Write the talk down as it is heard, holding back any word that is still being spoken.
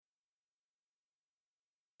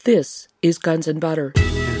This is Guns and Butter.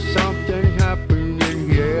 Something happening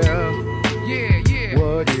here. Yeah, yeah.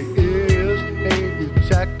 What it is ain't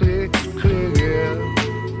exactly clear.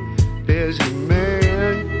 There's a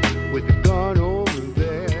man with a gun over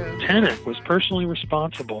there. Tenet was personally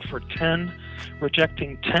responsible for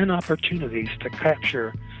rejecting 10 opportunities to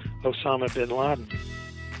capture Osama bin Laden.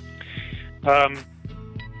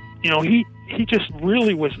 He just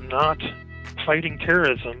really was not fighting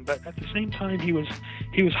terrorism, but at the same time he was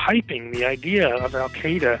hyping the idea of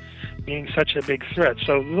Al-Qaeda being such a big threat.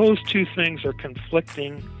 So those two things are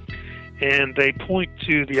conflicting, and they point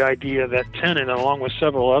to the idea that Tenet, along with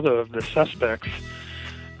several other of the suspects,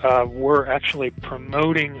 were actually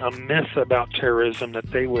promoting a myth about terrorism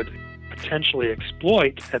that they would potentially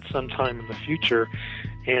exploit at some time in the future,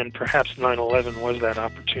 and perhaps 9/11 was that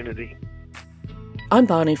opportunity. I'm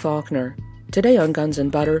Bonnie Faulkner. Today on Guns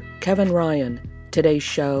and Butter, Kevin Ryan. Today's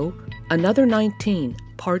show, Another 19,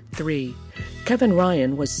 Part 3. Kevin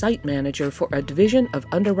Ryan was site manager for a division of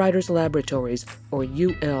Underwriters Laboratories, or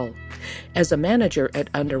UL. As a manager at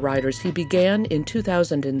Underwriters, he began in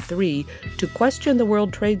 2003 to question the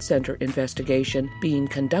World Trade Center investigation being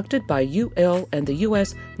conducted by UL and the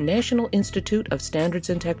U.S. National Institute of Standards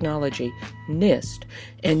and Technology, NIST,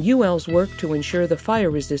 and UL's work to ensure the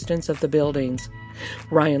fire resistance of the buildings.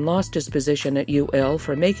 Ryan lost his position at UL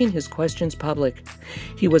for making his questions public.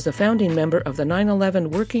 He was a founding member of the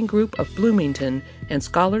 9/11 Working Group of Bloomington and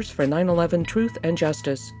Scholars for 9/11 Truth and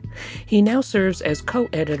Justice. He now serves as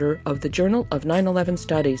co-editor of the Journal of 9/11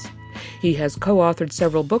 Studies. He has co-authored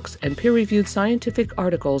several books and peer-reviewed scientific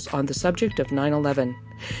articles on the subject of 9/11.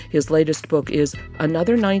 His latest book is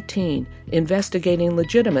Another 19, Investigating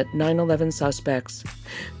Legitimate 9/11 Suspects.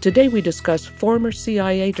 Today we discuss former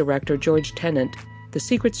CIA Director George Tenet, the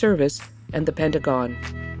Secret Service, and the Pentagon.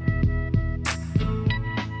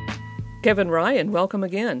 Kevin Ryan, welcome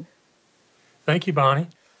again. Thank you, Bonnie.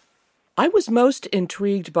 I was most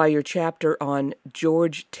intrigued by your chapter on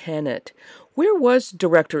George Tenet. Where was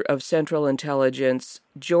Director of Central Intelligence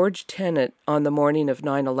George Tenet on the morning of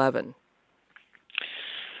 9/11?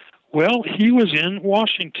 Well, he was in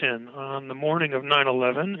Washington on the morning of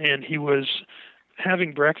 9/11, and he was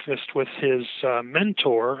having breakfast with his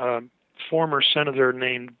mentor, a former senator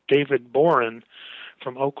named David Boren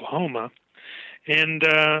from Oklahoma. And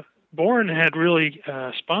Boren had really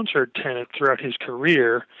sponsored Tenet throughout his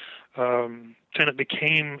career. Tenet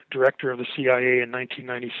became director of the CIA in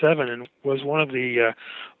 1997 and was one of the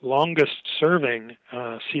longest-serving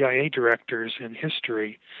CIA directors in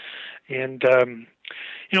history. And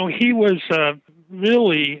he was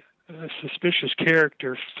really a suspicious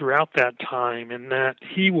character throughout that time, in that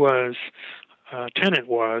Tenet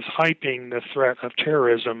was hyping the threat of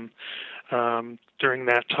terrorism during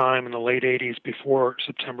that time in the late 80s before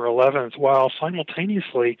September 11th, while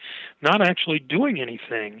simultaneously not actually doing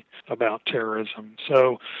anything about terrorism.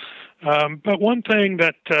 So, but one thing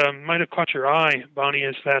that might have caught your eye, Bonnie,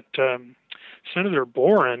 is that Senator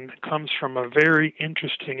Boren comes from a very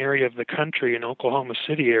interesting area of the country in Oklahoma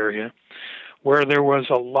City area, where there was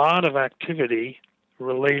a lot of activity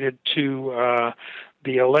related to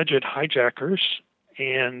the alleged hijackers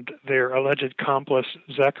and their alleged accomplice,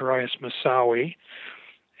 Zacarias Moussaoui,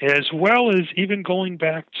 as well as even going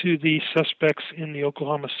back to the suspects in the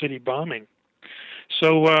Oklahoma City bombing.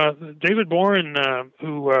 So David Boren,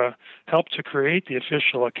 who helped to create the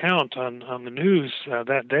official account on the news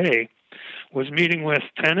that day, was meeting with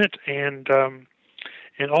Tenet and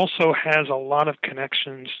also has a lot of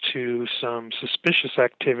connections to some suspicious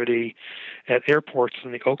activity at airports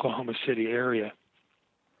in the Oklahoma City area.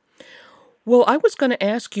 Well, I was going to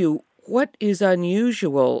ask you, what is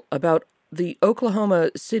unusual about the Oklahoma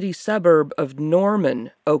City suburb of Norman,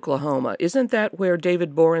 Oklahoma? Isn't that where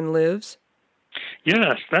David Boren lives?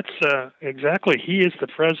 Yes, that's exactly. He is the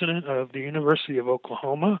president of the University of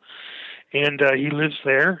Oklahoma, and he lives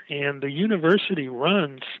there. And the university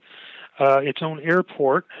runs its own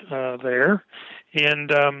airport there, and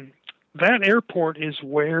that airport is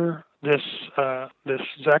where this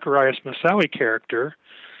Zacarias Moussaoui character,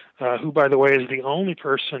 who, by the way, is the only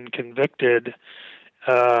person convicted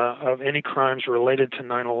of any crimes related to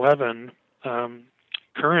 9/11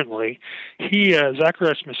 currently.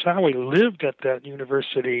 Zacarias Moussaoui lived at that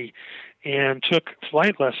university and took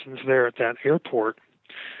flight lessons there at that airport.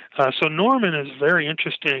 So Norman is a very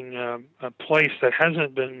interesting a place that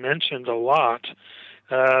hasn't been mentioned a lot.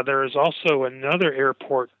 There is also another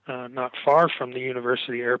airport not far from the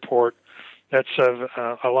university airport that's of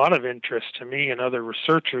a lot of interest to me and other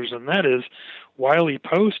researchers, and that is Wiley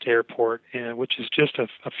Post Airport, which is just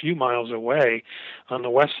a few miles away on the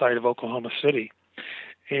west side of Oklahoma City.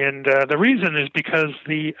 And the reason is because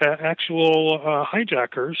the actual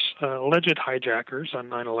hijackers, alleged hijackers on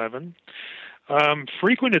 9/11,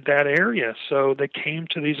 frequented that area. So they came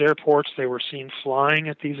to these airports. They were seen flying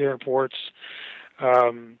at these airports.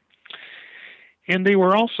 And they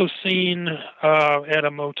were also seen at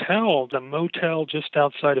a motel. The motel just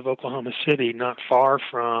outside of Oklahoma City, not far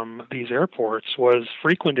from these airports, was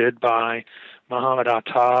frequented by Muhammad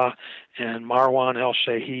Atta and Marwan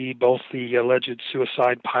el-Shehhi, both the alleged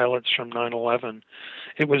suicide pilots from 9/11.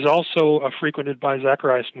 It was also frequented by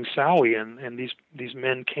Zacarias Moussaoui, and these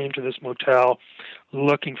men came to this motel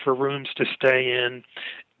looking for rooms to stay in.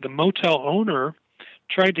 The motel owner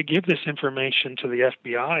tried to give this information to the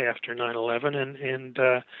FBI after 9/11,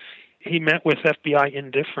 and he met with FBI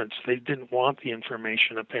indifference. They didn't want the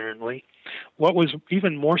information, apparently. What was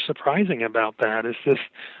even more surprising about that is this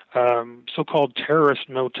so-called terrorist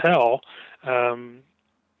motel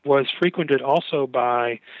was frequented also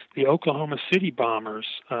by the Oklahoma City bombers,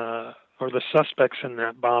 or the suspects in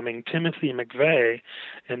that bombing. Timothy McVeigh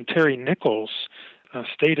and Terry Nichols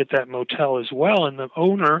stayed at that motel as well, and the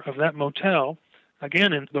owner of that motel,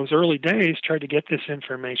 again, in those early days, tried to get this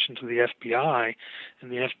information to the FBI,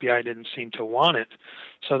 and the FBI didn't seem to want it.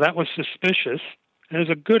 So that was suspicious. There's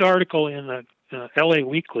a good article in the LA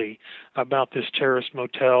Weekly about this terrorist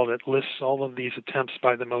motel that lists all of these attempts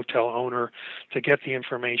by the motel owner to get the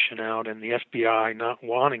information out, and the FBI not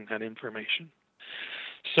wanting that information.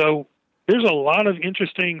 So there's a lot of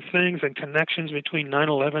interesting things and connections between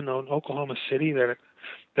 9/11 and Oklahoma City that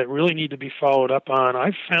really need to be followed up on.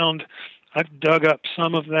 I've dug up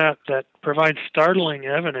some of that provides startling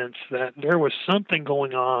evidence that there was something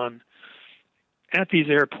going on at these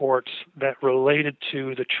airports that related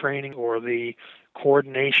to the training or the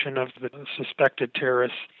coordination of the suspected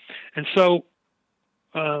terrorists. And so,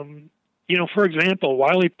 for example,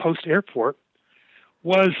 Wiley Post Airport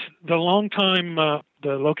was the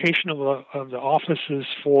the location of the offices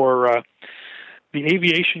for the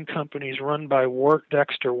aviation companies run by Wirt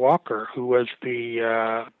Dexter Walker, who was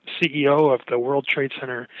the CEO of the World Trade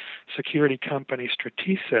Center security company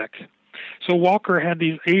Stratesec. So Walker had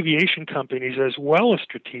these aviation companies as well as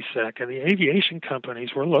Stratesec, and the aviation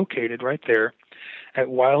companies were located right there at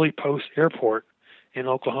Wiley Post Airport in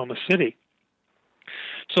Oklahoma City.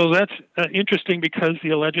 So that's interesting because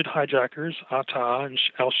the alleged hijackers, Atta and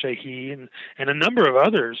el-Shehhi and a number of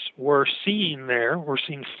others were seen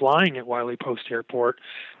flying at Wiley Post Airport,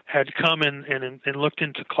 had come and looked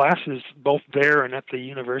into classes both there and at the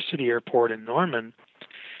University Airport in Norman.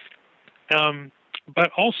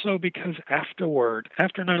 But also because after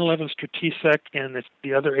 9/11, Stratesec and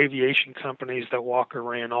the other aviation companies that Walker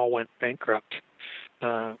ran all went bankrupt,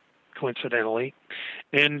 coincidentally.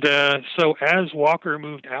 And so as Walker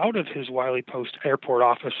moved out of his Wiley Post Airport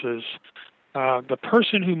offices, the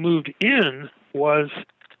person who moved in was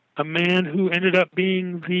a man who ended up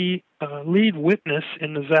being the lead witness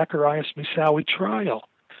in the Zacarias Moussaoui trial.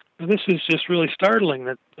 Now, this is just really startling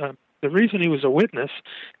that the reason he was a witness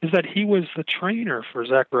is that he was the trainer for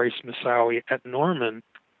Zacarias Moussaoui at Norman,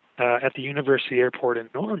 at the University Airport in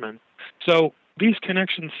Norman. So these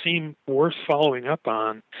connections seem worth following up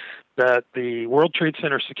on, that the World Trade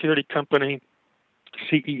Center security company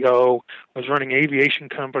CEO was running aviation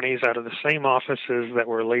companies out of the same offices that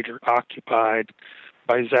were later occupied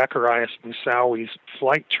by Zacarias Moussaui's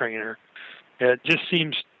flight trainer. It just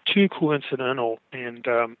seems too coincidental, and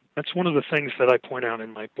that's one of the things that I point out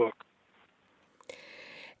in my book.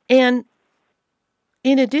 And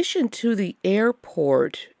in addition to the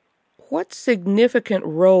airport, what significant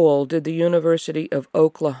role did the University of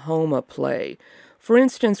Oklahoma play? For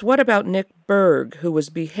instance, what about Nick Berg, who was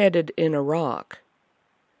beheaded in Iraq?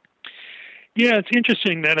 Yeah, it's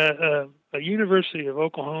interesting that a University of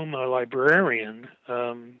Oklahoma librarian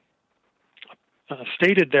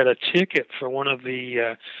stated that a ticket for one of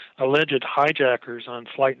the alleged hijackers on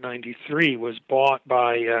Flight 93 was bought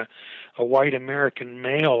by a white American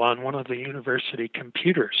male on one of the university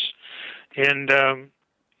computers. And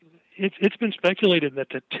it's been speculated that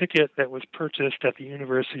the ticket that was purchased at the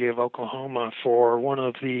University of Oklahoma for one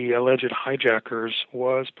of the alleged hijackers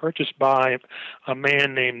was purchased by a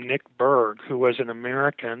man named Nick Berg, who was an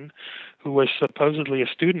American, who was supposedly a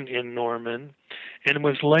student in Norman, and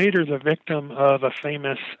was later the victim of a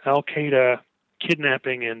famous Al-Qaeda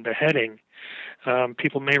kidnapping and beheading.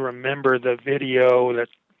 People may remember the video that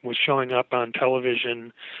was showing up on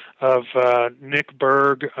television of Nick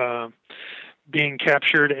Berg being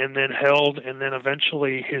captured and then held, and then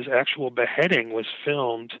eventually his actual beheading was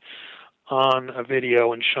filmed on a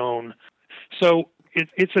video and shown. So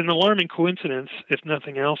it's an alarming coincidence, if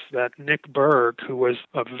nothing else, that Nick Berg, who was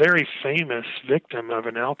a very famous victim of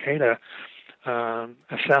an Al-Qaeda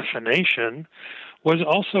assassination, was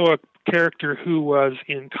also a character who was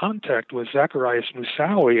in contact with Zacarias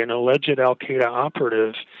Moussaoui, an alleged Al-Qaeda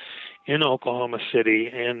operative in Oklahoma City,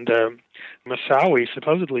 and Moussaoui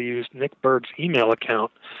supposedly used Nick Berg's email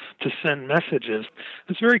account to send messages.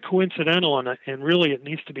 It's very coincidental, and really it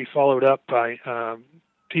needs to be followed up by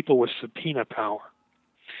people with subpoena power.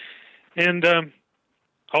 And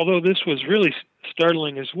although this was really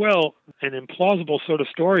startling as well, an implausible sort of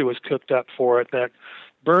story was cooked up for it that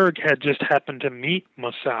Berg had just happened to meet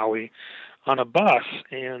Moussaoui on a bus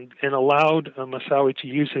and allowed Moussaoui to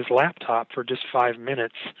use his laptop for just 5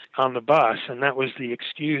 minutes on the bus, and that was the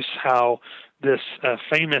excuse how this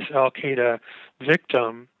famous Al-Qaeda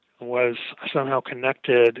victim was somehow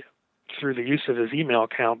connected through the use of his email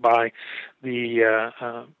account by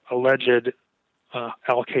the alleged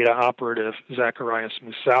Al-Qaeda operative Zacarias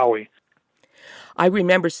Moussaoui. I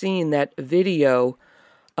remember seeing that video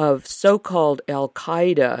of so-called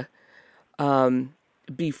Al-Qaeda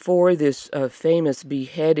before this famous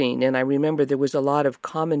beheading, and I remember there was a lot of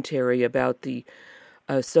commentary about the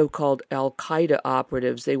so-called Al-Qaeda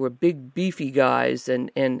operatives. They were big, beefy guys,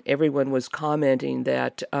 and everyone was commenting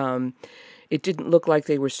that it didn't look like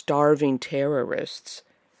they were starving terrorists.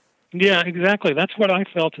 Yeah, exactly. That's what I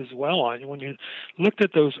felt as well. When you looked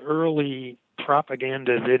at those early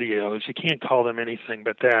propaganda videos, you can't call them anything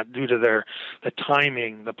but that due to the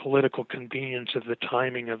timing, the political convenience of the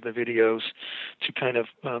timing of the videos to kind of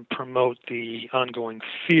promote the ongoing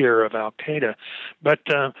fear of Al-Qaeda. But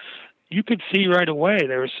you could see right away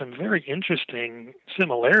there were some very interesting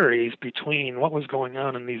similarities between what was going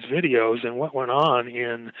on in these videos and what went on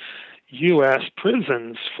in U.S.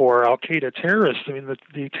 prisons for Al-Qaeda terrorists. I mean,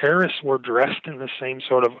 the terrorists were dressed in the same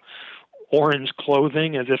sort of orange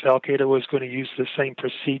clothing as if Al-Qaeda was going to use the same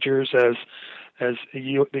procedures as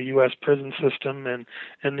the U.S. prison system. And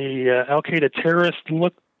the Al-Qaeda terrorists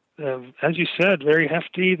looked, as you said, very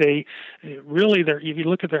hefty. They really, if you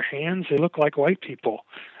look at their hands, they look like white people.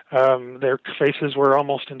 Their faces were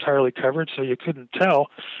almost entirely covered, so you couldn't tell.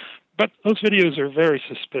 But those videos are very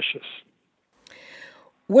suspicious.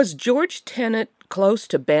 Was George Tenet close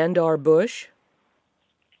to Bandar Bush?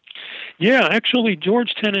 Yeah, actually,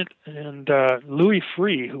 George Tenet and Louis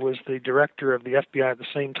Freeh, who was the director of the FBI at the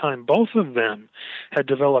same time, both of them had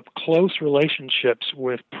developed close relationships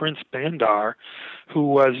with Prince Bandar, who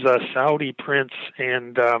was a Saudi prince,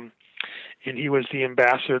 and he was the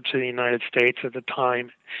ambassador to the United States at the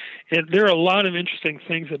time. And there are a lot of interesting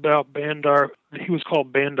things about Bandar. He was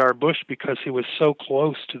called Bandar Bush because he was so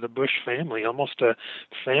close to the Bush family, almost a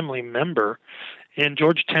family member. And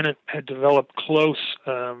George Tenet had developed close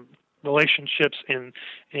relationships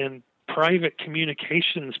in private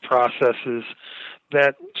communications processes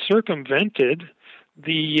that circumvented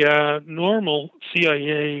the normal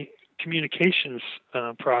CIA communications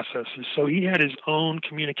processes. So he had his own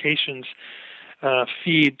communications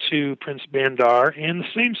feed to Prince Bandar, and the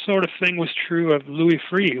same sort of thing was true of Louis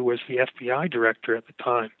Freeh, who was the FBI director at the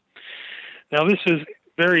time. Now, this is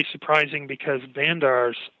very surprising because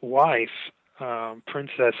Bandar's wife,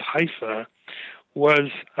 Princess Haifa, was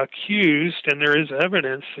accused, and there is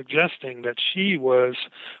evidence suggesting that she was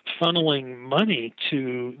funneling money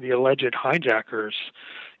to the alleged hijackers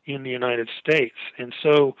in the United States. And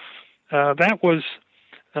so that was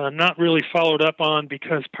not really followed up on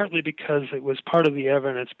partly because it was part of the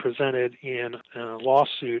evidence presented in a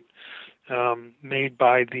lawsuit made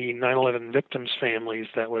by the 9/11 victims' families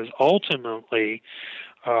that was ultimately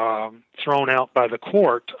thrown out by the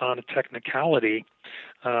court on a technicality.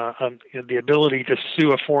 The ability to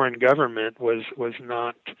sue a foreign government was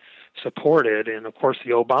not supported, and of course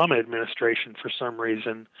the Obama administration for some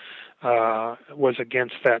reason was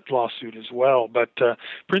against that lawsuit as well. But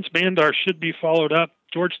Prince Bandar should be followed up.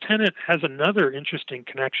 George Tenet has another interesting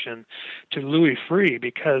connection to Louis Freeh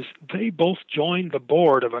because they both joined the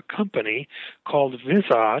board of a company called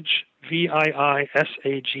Visage,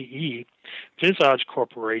 Viisage, Visage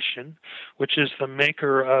Corporation, which is the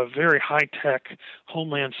maker of very high-tech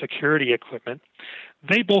homeland security equipment.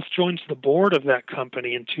 They both joined the board of that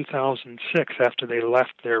company in 2006 after they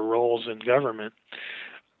left their roles in government.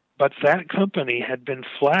 But that company had been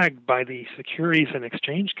flagged by the Securities and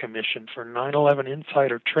Exchange Commission for 9/11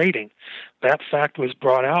 insider trading. That fact was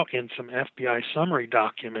brought out in some FBI summary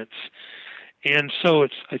documents. And so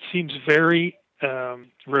it seems very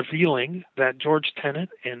revealing that George Tenet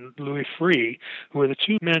and Louis Freeh, who were the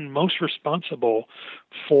two men most responsible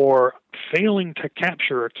for failing to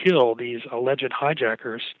capture or kill these alleged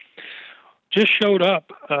hijackers, just showed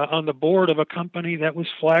up on the board of a company that was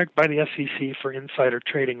flagged by the SEC for insider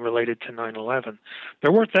trading related to 9/11.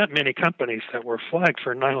 There weren't that many companies that were flagged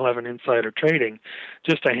for 9/11 insider trading,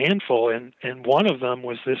 just a handful, and one of them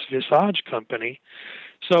was this Visage company.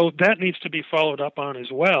 So that needs to be followed up on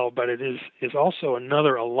as well, but it is also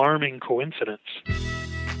another alarming coincidence.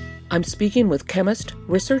 I'm speaking with chemist,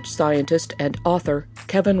 research scientist, and author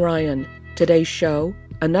Kevin Ryan. Today's show,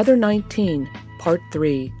 Another 19, Part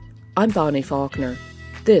 3. I'm Bonnie Faulkner.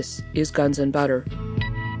 This is Guns and Butter.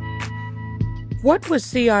 What was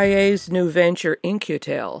CIA's new venture,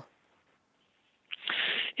 In-Q-Tel?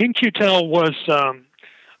 In-Q-Tel was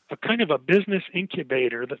a kind of a business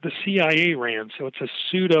incubator that the CIA ran. So it's a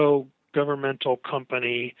pseudo-governmental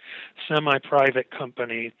company, semi-private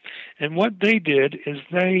company. And what they did is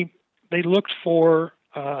they looked for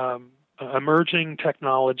emerging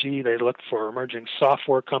technology. They looked for emerging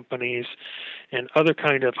software companies and other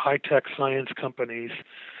kind of high-tech science companies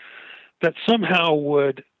that somehow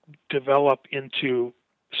would develop into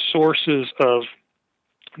sources of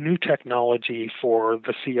new technology for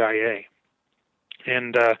the CIA.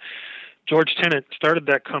 And George Tenet started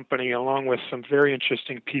that company along with some very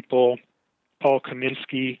interesting people, Paul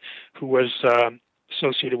Kaminsky, who was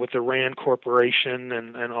associated with the RAND Corporation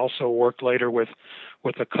and also worked later with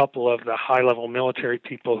a couple of the high-level military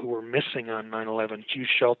people who were missing on 9/11, Hugh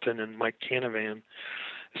Shelton and Mike Canavan.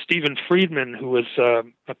 Stephen Friedman, who was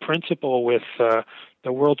a principal with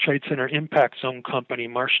the World Trade Center Impact Zone company,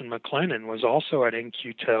 Marsh & McLennan, was also at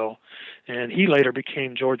In-Q-Tel, and he later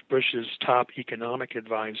became George Bush's top economic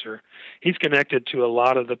advisor. He's connected to a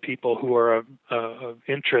lot of the people who are of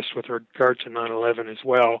interest with regard to 9/11 as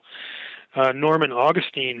well. Norman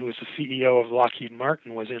Augustine, who was the CEO of Lockheed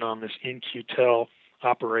Martin, was in on this In-Q-Tel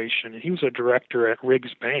operation, and he was a director at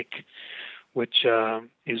Riggs Bank, which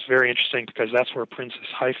is very interesting because that's where Princess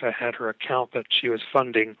Haifa had her account that she was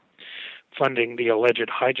funding the alleged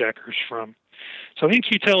hijackers from. So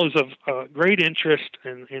In-Q-Tel is of great interest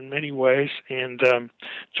in many ways, and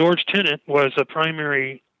George Tenet was a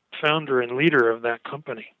primary founder and leader of that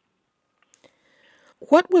company.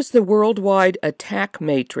 What was the worldwide attack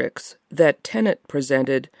matrix that Tenet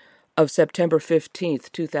presented of September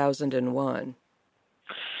 15th, 2001?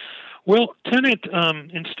 Well, Tenet,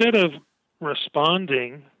 instead of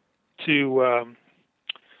responding to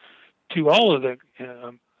all of the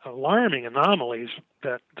alarming anomalies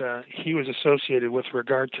that he was associated with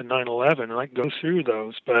regard to 9/11, I can go through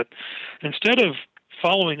those, but instead of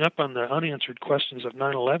following up on the unanswered questions of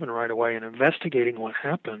 9/11 right away and investigating what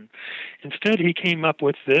happened, instead he came up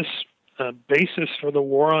with this basis for the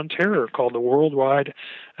war on terror called the Worldwide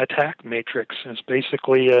Attack Matrix. It's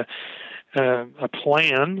basically a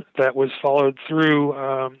plan that was followed through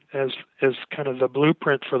as kind of the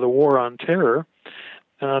blueprint for the war on terror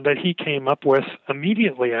that he came up with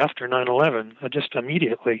immediately after 9/11, just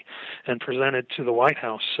immediately, and presented to the White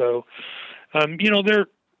House. So,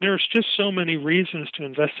 there's just so many reasons to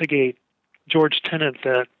investigate George Tenet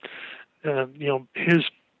that,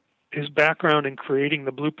 his background in creating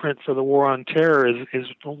the blueprint for the war on terror is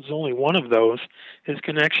only one of those. His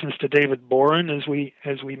connections to David Boren, as we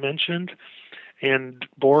mentioned, and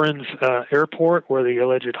Boren's airport where the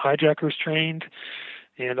alleged hijackers trained,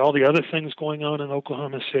 and all the other things going on in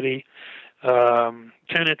Oklahoma City.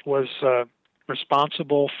 Tenet was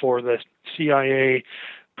responsible for the CIA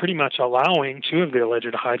pretty much allowing two of the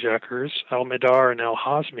alleged hijackers, Al-Midar and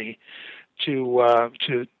Al-Hazmi,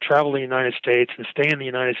 to travel the United States and stay in the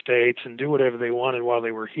United States and do whatever they wanted while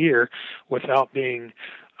they were here without being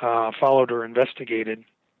followed or investigated.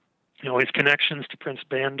 His connections to Prince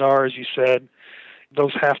Bandar, as you said,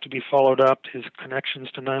 those have to be followed up. His connections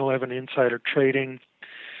to 9/11 insider trading.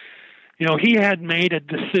 He had made a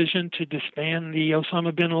decision to disband the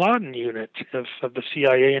Osama bin Laden unit of the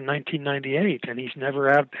CIA in 1998, and he's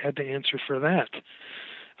never had to answer for that.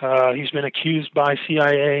 He's been accused by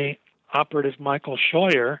CIA operative Michael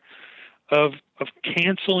Scheuer of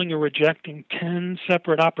canceling or rejecting 10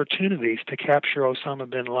 separate opportunities to capture Osama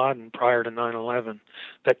bin Laden prior to 9/11.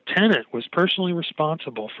 That Tenet was personally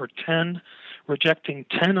responsible for rejecting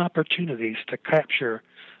 10 opportunities to capture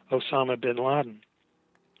Osama bin Laden.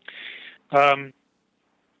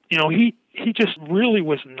 He just really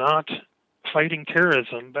was not fighting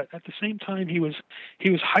terrorism, but at the same time he was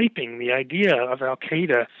hyping the idea of Al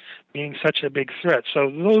Qaeda being such a big threat. So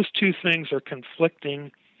those two things are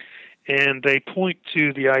conflicting, and they point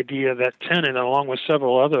to the idea that Tenet, along with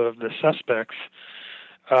several other of the suspects,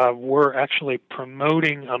 were actually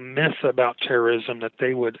promoting a myth about terrorism that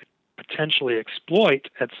they would potentially exploit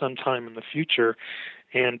at some time in the future,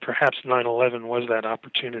 and perhaps 9/11 was that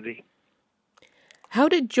opportunity. How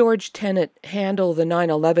did George Tenet handle the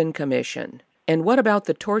 9/11 Commission? And what about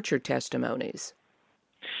the torture testimonies?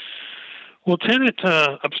 Well, Tenet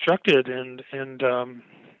obstructed and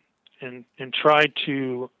tried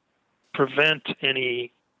to prevent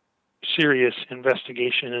any serious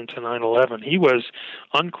investigation into 9/11. He was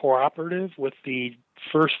uncooperative with the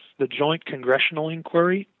Joint Congressional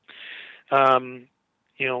Inquiry.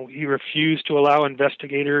 He refused to allow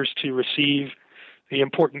investigators to receive the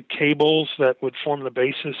important cables that would form the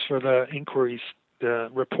basis for the inquiry's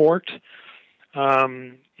report.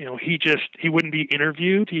 He wouldn't be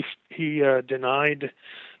interviewed. He denied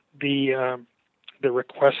the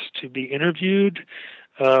request to be interviewed.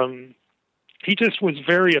 He just was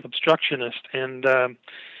very obstructionist, and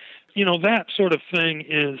that sort of thing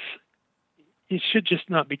it should just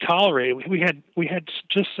not be tolerated. We had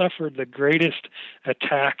just suffered the greatest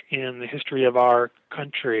attack in the history of our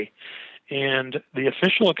country, and the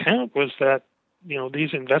official account was that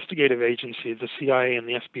these investigative agencies, the CIA and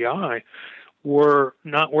the FBI, were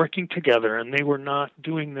not working together, and they were not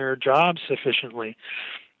doing their jobs sufficiently.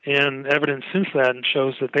 And evidence since then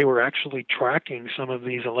shows that they were actually tracking some of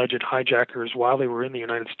these alleged hijackers while they were in the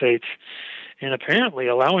United States and apparently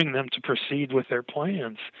allowing them to proceed with their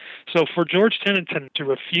plans. So for George Tenet to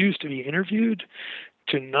refuse to be interviewed,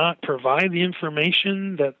 to not provide the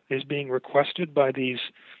information that is being requested by these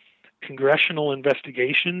congressional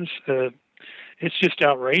investigations, it's just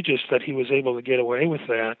outrageous that he was able to get away with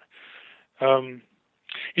that.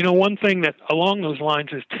 One thing that along those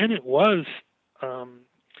lines is Tenet was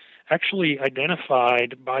actually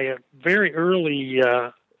identified by a very early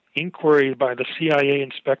inquiry by the CIA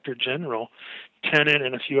Inspector General. Tenet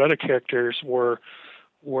and a few other characters were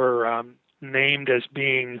named as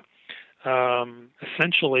being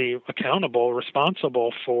essentially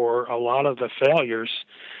responsible for a lot of the failures.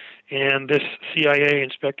 And this CIA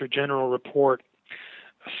Inspector General report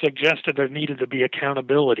suggested there needed to be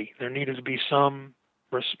accountability. There needed to be some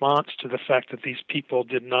response to the fact that these people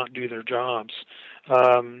did not do their jobs.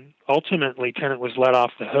 Ultimately, Tenet was let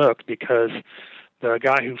off the hook because the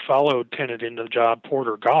guy who followed Tenet into the job,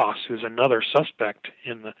 Porter Goss, who's another suspect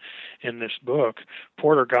in this book,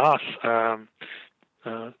 Porter Goss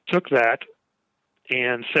took that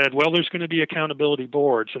and said, well, there's going to be accountability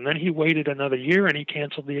boards. And then he waited another year and he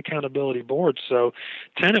canceled the accountability boards. So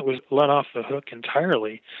Tenet was let off the hook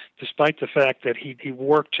entirely, despite the fact that he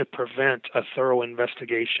worked to prevent a thorough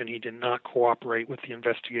investigation. He did not cooperate with the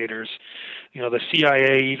investigators. The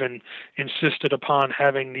CIA even insisted upon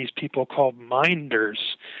having these people called minders.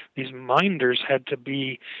 These minders had to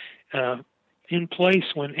be in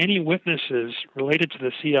place when any witnesses related to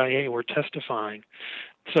the CIA were testifying.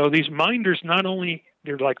 So these minders, not only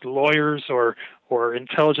they're like lawyers or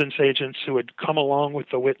intelligence agents who would come along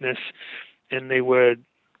with the witness and they would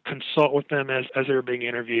consult with them as they were being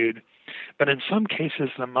interviewed, but in some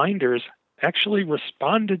cases the minders actually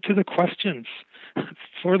responded to the questions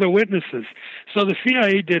for the witnesses. So the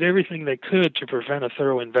CIA did everything they could to prevent a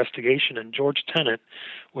thorough investigation, and George Tenet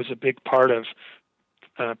was a big part of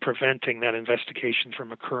preventing that investigation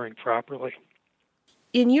from occurring properly.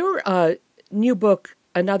 In your new book,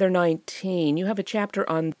 Another 19, you have a chapter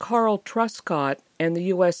on Carl Truscott and the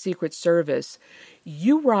U.S. Secret Service.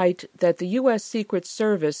 You write that the U.S. Secret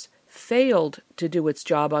Service failed to do its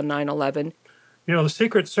job on 9/11. The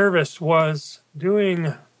Secret Service was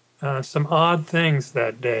doing some odd things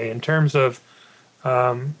that day in terms of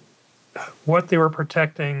what they were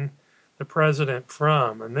protecting the president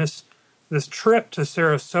from. And this trip to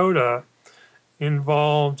Sarasota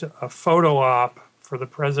involved a photo op for the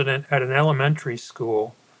president at an elementary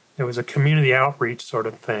school. It was a community outreach sort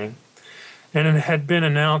of thing. And it had been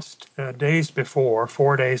announced 4 days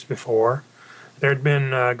before. There had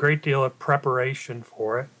been a great deal of preparation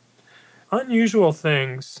for it. Unusual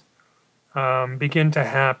things begin to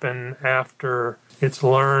happen after it's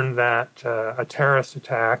learned that a terrorist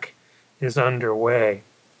attack is underway.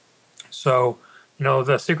 So,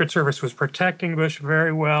 the Secret Service was protecting Bush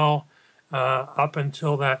very well up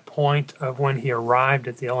until that point of when he arrived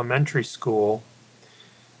at the elementary school.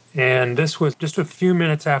 And this was just a few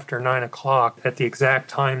minutes after 9 o'clock at the exact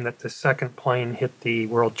time that the second plane hit the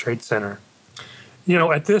World Trade Center.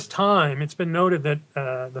 At this time, it's been noted that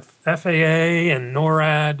the FAA and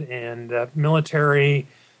NORAD and military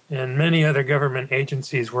and many other government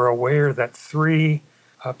agencies were aware that 3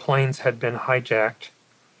 planes had been hijacked.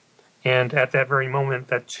 And at that very moment,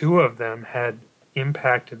 that 2 of them had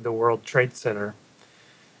impacted the World Trade Center.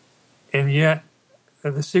 And yet,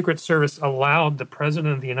 the Secret Service allowed the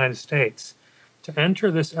President of the United States to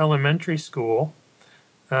enter this elementary school,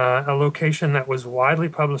 a location that was widely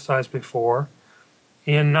publicized before,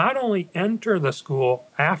 and not only enter the school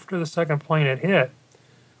after the second plane had hit,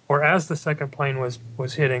 or as the second plane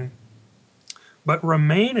was hitting, but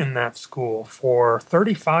remain in that school for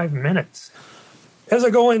 35 minutes. As I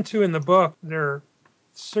go into in the book, there are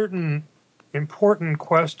certain important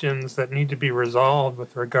questions that need to be resolved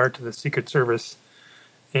with regard to the Secret Service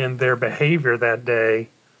and their behavior that day.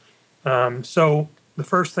 So the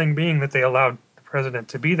first thing being that they allowed the president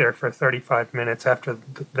to be there for 35 minutes after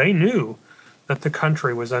they knew that the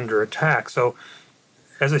country was under attack. So,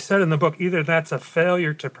 as I said in the book, either that's a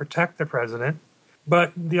failure to protect the president,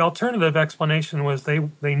 but the alternative explanation was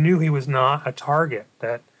they knew he was not a target,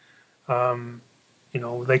 that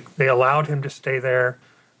they allowed him to stay there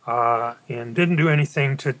and didn't do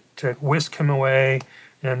anything to whisk him away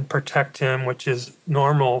and protect him, which is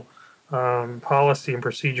normal policy and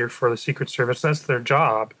procedure for the Secret Service. That's their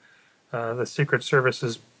job. The Secret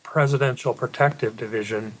Service's Presidential Protective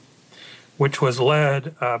Division, which was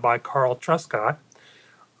led by Carl Truscott.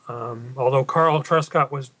 Although Carl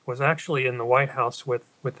Truscott was actually in the White House with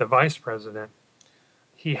the vice president,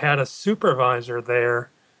 he had a supervisor there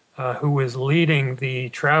who was leading the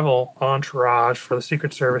travel entourage for the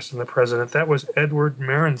Secret Service and the president. That was Edward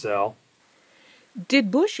Maranzel.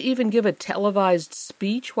 Did Bush even give a televised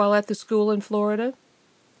speech while at the school in Florida?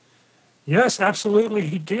 Yes, absolutely,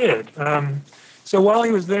 he did. So while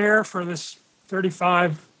he was there for this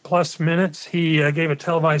 35-plus minutes, he gave a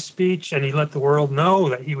televised speech, and he let the world know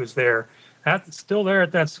that he was there, still there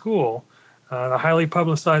at that school, the highly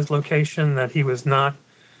publicized location that he was not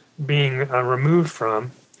being removed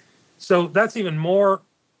from. So that's even more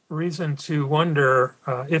reason to wonder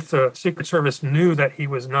if the Secret Service knew that he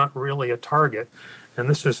was not really a target. And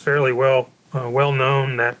this is fairly well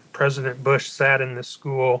known that President Bush sat in the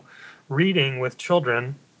school reading with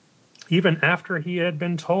children even after he had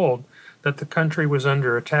been told that the country was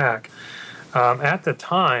under attack. At the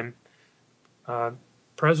time,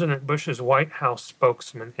 President Bush's White House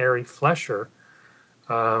spokesman, Ari Fleischer,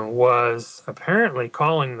 was apparently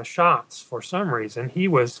calling the shots for some reason. He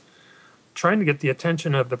was trying to get the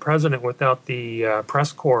attention of the president without the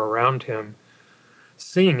press corps around him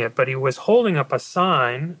seeing it, but he was holding up a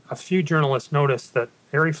sign. A few journalists noticed that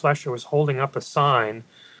Ari Fleischer was holding up a sign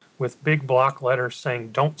with big block letters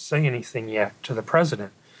saying, "Don't say anything yet," to the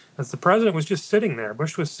president. As the president was just sitting there,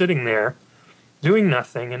 Bush was sitting there doing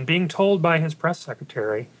nothing and being told by his press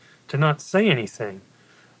secretary to not say anything.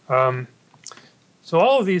 So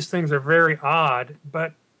all of these things are very odd,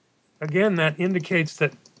 but again, that indicates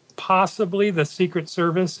that possibly the Secret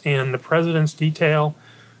Service and the president's detail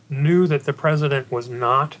knew that the president was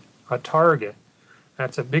not a target.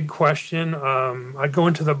 That's a big question. I go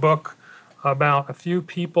into the book about a few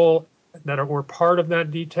people that were part of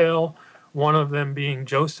that detail, one of them being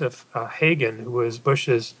Joseph Hagan, who was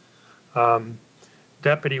Bush's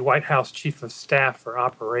deputy White House chief of staff for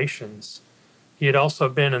operations. He had also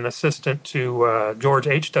been an assistant to George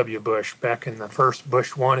H.W. Bush back in the first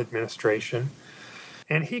Bush 1 administration.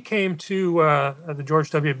 And he came to the George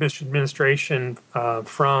W. Bush administration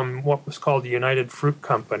from what was called the United Fruit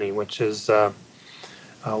Company, which is a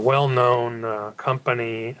well-known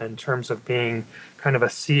company in terms of being kind of a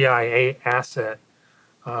CIA asset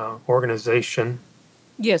organization.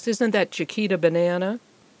 Yes, isn't that Chiquita Banana?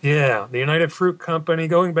 Yeah, the United Fruit Company,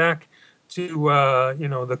 going back to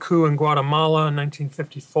the coup in Guatemala in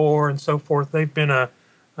 1954 and so forth. They've been a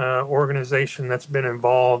organization that's been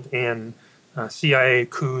involved in CIA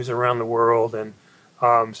coups around the world, and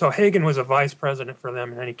so Hagan was a vice president for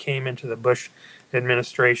them, and then he came into the Bush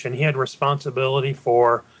administration. He had responsibility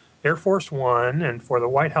for Air Force One and for the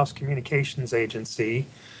White House Communications Agency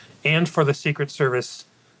and for the Secret Service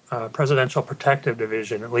Presidential Protective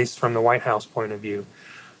Division, at least from the White House point of view.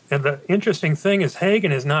 And the interesting thing is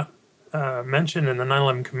Hagan is not mentioned in the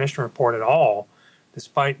 9/11 Commission report at all,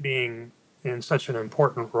 despite being in such an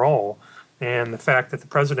important role. And the fact that the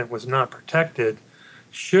president was not protected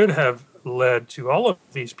should have led to all of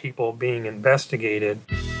these people being investigated.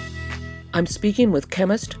 I'm speaking with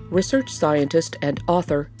chemist, research scientist, and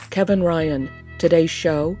author Kevin Ryan. Today's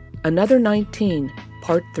show, Another 19,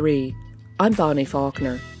 Part 3. I'm Bonnie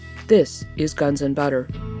Faulkner. This is Guns and Butter.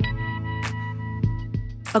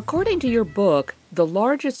 According to your book, the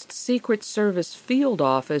largest Secret Service field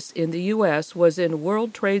office in the U.S. was in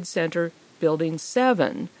World Trade Center Building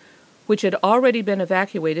 7, which had already been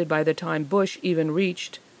evacuated by the time Bush even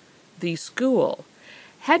reached the school.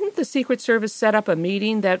 Hadn't the Secret Service set up a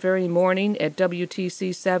meeting that very morning at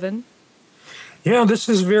WTC 7? Yeah, this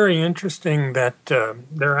is very interesting that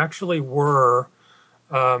there actually were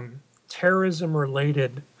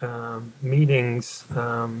terrorism-related meetings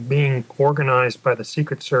being organized by the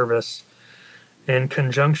Secret Service in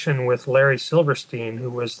conjunction with Larry Silverstein, who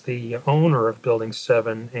was the owner of Building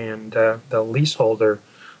 7 and the leaseholder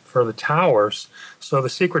for the towers. So the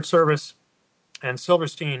Secret Service and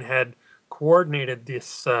Silverstein had coordinated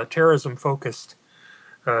this terrorism-focused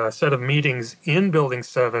set of meetings in Building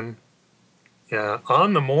 7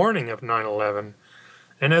 on the morning of 9/11.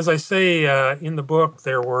 And as I say in the book,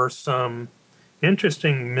 there were some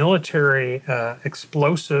interesting military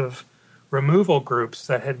explosive removal groups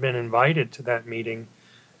that had been invited to that meeting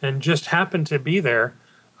and just happened to be there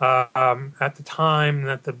at the time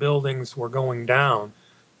that the buildings were going down.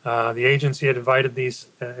 The agency had invited these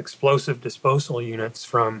explosive disposal units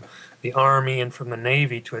from the Army and from the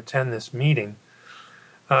Navy to attend this meeting.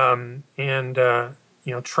 Truscott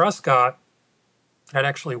had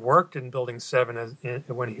actually worked in Building 7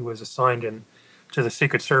 when he was assigned to the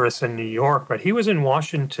Secret Service in New York, but he was in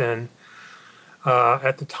Washington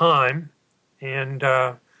at the time. And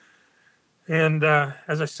as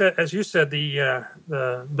you said, the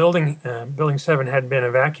Building 7 had been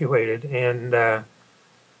evacuated, and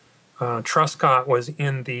Truscott was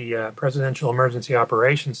in the Presidential Emergency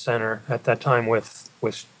Operations Center at that time with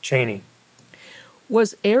Cheney.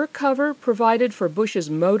 Was air cover provided for Bush's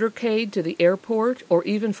motorcade to the airport or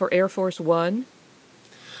even for Air Force One?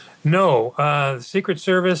 No, the Secret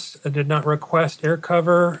Service did not request air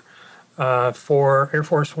cover for Air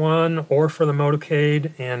Force One or for the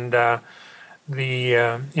motorcade. And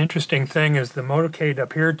the interesting thing is the motorcade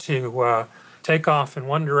appeared to take off in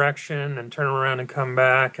one direction and turn around and come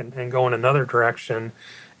back and go in another direction.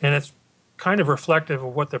 And it's kind of reflective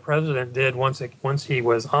of what the president did once he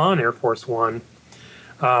was on Air Force One.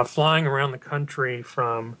 Flying around the country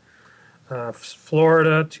from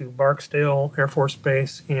Florida to Barksdale Air Force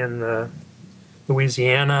Base in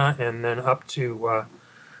Louisiana, and then up to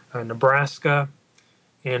Nebraska,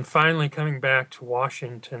 and finally coming back to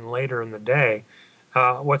Washington later in the day.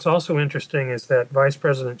 What's also interesting is that Vice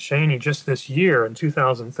President Cheney, just this year in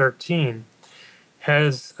 2013,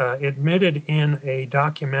 has admitted in a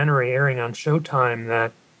documentary airing on Showtime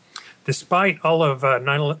that despite all of the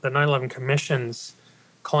 9/11 Commission's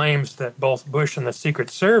claims that both Bush and the Secret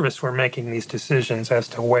Service were making these decisions as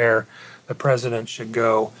to where the president should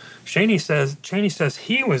go, Cheney says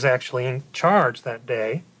he was actually in charge that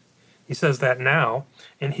day. He says that now,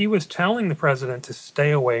 and he was telling the president to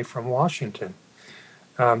stay away from Washington.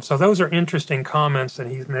 So those are interesting comments that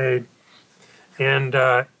he's made, and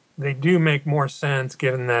they do make more sense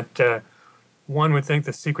given that one would think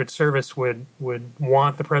the Secret Service would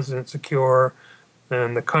want the president secure,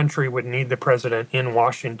 and the country would need the president in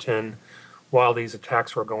Washington while these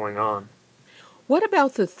attacks were going on. What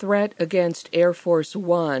about the threat against Air Force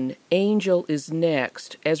One, Angel is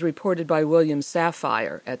Next, as reported by William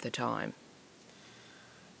Safire at the time?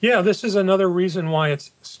 Yeah, this is another reason why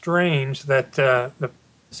it's strange that the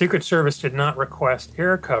Secret Service did not request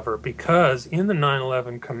air cover, because in the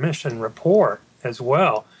 9/11 Commission report as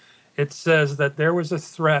well, it says that there was a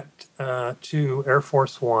threat to Air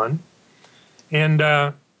Force One. And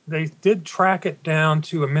they did track it down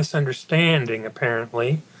to a misunderstanding,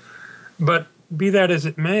 apparently. But be that as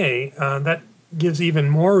it may, that gives even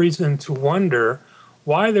more reason to wonder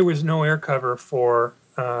why there was no air cover for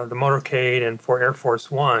the motorcade and for Air Force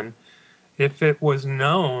One if it was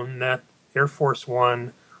known that Air Force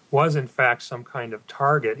One was in fact some kind of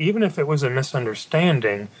target. Even if it was a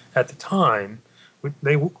misunderstanding at the time,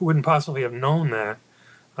 they wouldn't possibly have known that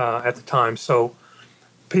at the time. So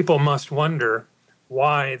people must wonder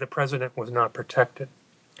why the president was not protected.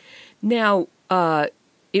 Now,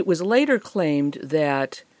 it was later claimed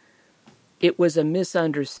that it was a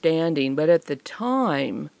misunderstanding, but at the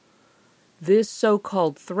time, this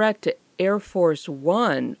so-called threat to Air Force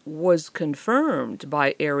One was confirmed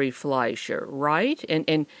by Ari Fleischer, right?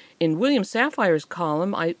 And in William Safire's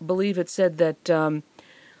column, I believe it said that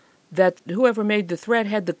that whoever made the threat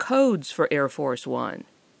had the codes for Air Force One.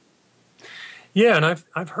 Yeah, and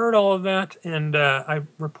I've heard all of that, and I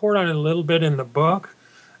report on it a little bit in the book,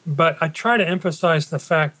 but I try to emphasize the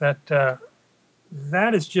fact that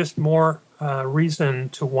that is just more reason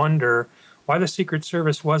to wonder why the Secret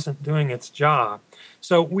Service wasn't doing its job.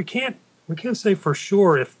 So we can't say for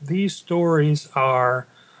sure if these stories are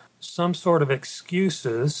some sort of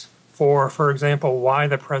excuses for example, why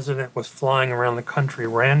the president was flying around the country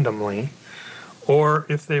randomly, or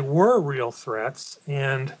if they were real threats.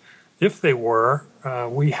 And if they were,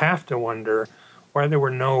 we have to wonder why there were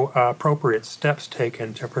no appropriate steps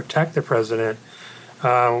taken to protect the president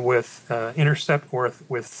with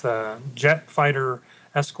jet fighter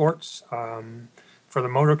escorts for the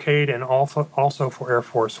motorcade and also for Air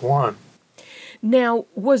Force One. Now,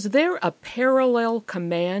 was there a parallel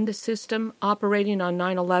command system operating on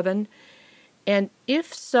 9/11? And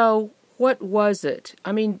if so, what was it?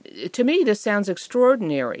 I mean, to me, this sounds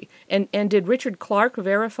extraordinary. And did Richard Clarke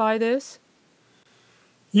verify this?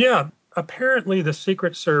 Yeah, apparently the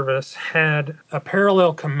Secret Service had a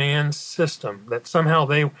parallel command system that somehow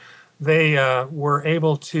they were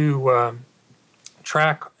able to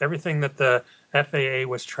track everything that the FAA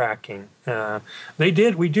was tracking.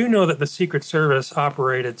 We do know that the Secret Service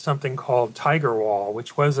operated something called Tiger Wall,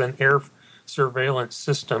 which was an air surveillance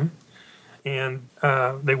system. And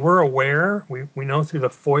they were aware, we know through the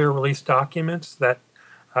FOIA release documents, that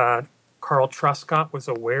Carl Truscott was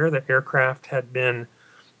aware that aircraft had been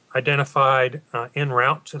identified en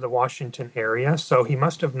route to the Washington area. So he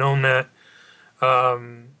must have known that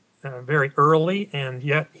very early, and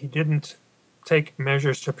yet he didn't take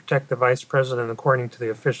measures to protect the vice president according to the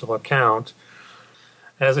official account.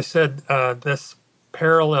 As I said, this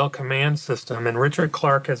parallel command system, and Richard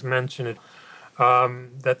Clarke has mentioned it,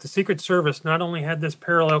 that the Secret Service not only had this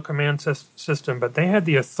parallel command system, but they had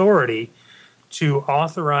the authority to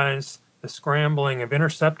authorize the scrambling of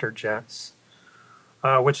interceptor jets,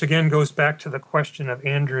 which again goes back to the question of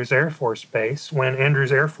Andrews Air Force Base. When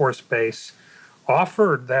Andrews Air Force Base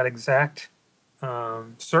offered that exact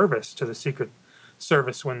service to the Secret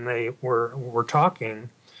Service when they were talking,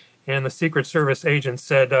 and the Secret Service agent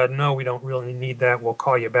said, no, we don't really need that. We'll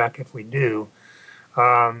call you back if we do.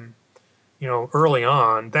 Early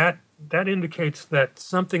on, that indicates that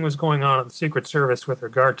something was going on at the Secret Service with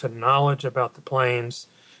regard to knowledge about the planes,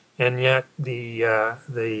 and yet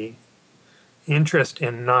the interest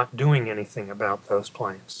in not doing anything about those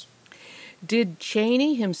planes. Did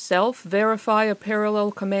Cheney himself verify a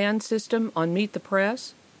parallel command system on Meet the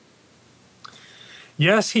Press?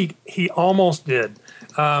 Yes, he almost did.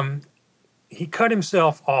 He cut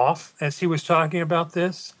himself off as he was talking about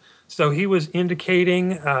this. So he was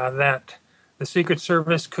indicating that the Secret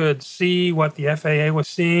Service could see what the FAA was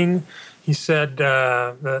seeing. He said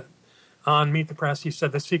on Meet the Press, he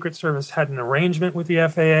said the Secret Service had an arrangement with the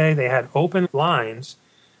FAA. They had open lines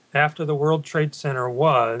after the World Trade Center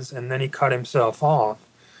was, and then he cut himself off.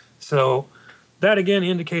 So that again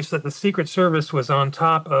indicates that the Secret Service was on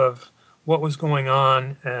top of what was going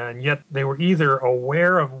on, and yet they were either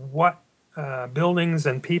aware of what buildings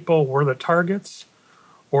and people were the targets,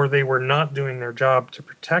 or they were not doing their job to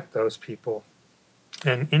protect those people.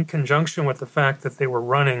 And in conjunction with the fact that they were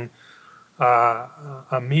running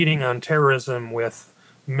a meeting on terrorism with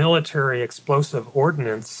military explosive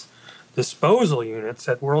ordnance disposal units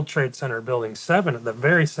at World Trade Center Building 7 at the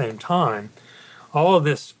very same time, all of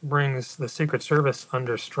this brings the Secret Service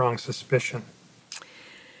under strong suspicion.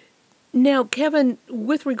 Now, Kevin,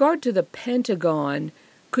 with regard to the Pentagon,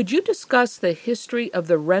 could you discuss the history of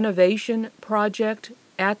the renovation project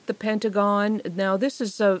at the Pentagon? Now, this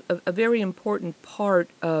is a very important part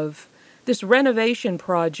of this renovation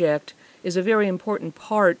project is a very important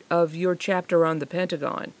part of your chapter on the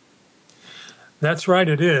Pentagon. That's right,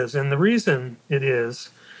 it is. And the reason it is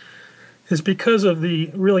because of the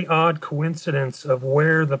really odd coincidence of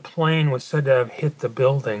where the plane was said to have hit the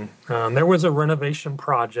building. There was a renovation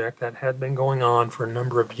project that had been going on for a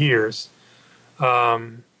number of years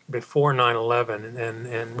before 9/11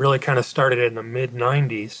 and really kind of started in the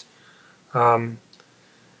mid-90s.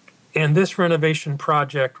 And this renovation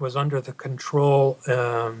project was under the control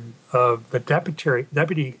of the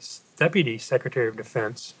Deputy Secretary of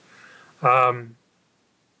Defense.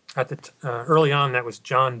 Early on, that was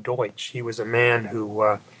John Deutsch. He was a man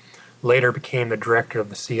who later became the director of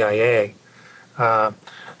the CIA.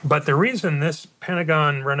 But the reason this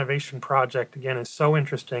Pentagon renovation project, again, is so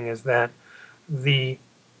interesting is that the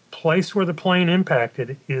place where the plane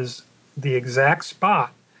impacted is the exact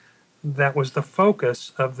spot that was the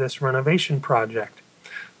focus of this renovation project.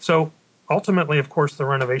 So ultimately, of course, the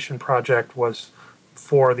renovation project was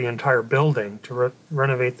for the entire building, to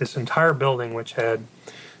renovate this entire building, which had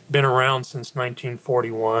been around since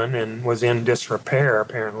 1941 and was in disrepair,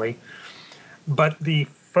 apparently. But the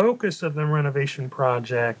focus of the renovation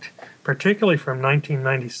project, particularly from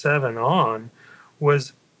 1997 on,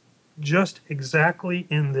 was just exactly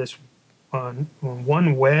in this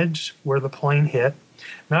one wedge where the plane hit.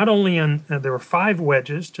 Not only there were 5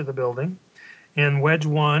 wedges to the building, and wedge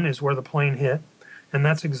 1 is where the plane hit, and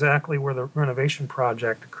that's exactly where the renovation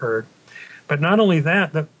project occurred. But not only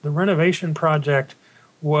that, the renovation project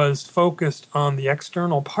was focused on the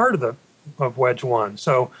external part of wedge 1.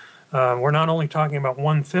 So we're not only talking about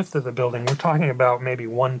 1/5 of the building, we're talking about maybe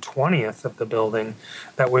 1/20th of the building.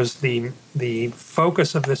 That was the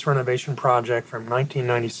focus of this renovation project from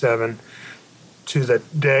 1997 to the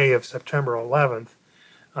day of September 11th.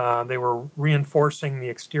 They were reinforcing the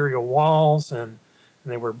exterior walls, and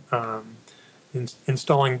they were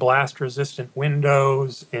installing blast-resistant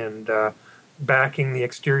windows and backing the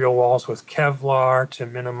exterior walls with Kevlar to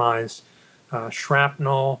minimize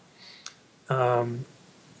shrapnel.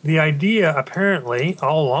 The idea, apparently,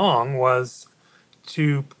 all along was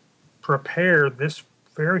to prepare this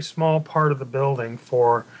very small part of the building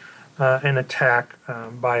for an attack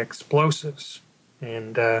by explosives.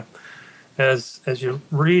 And as you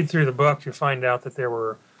read through the book, you find out that there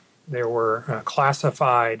were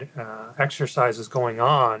classified exercises going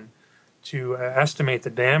on to estimate the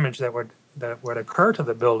damage that would occur to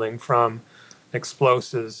the building from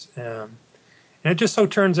explosives. And it just so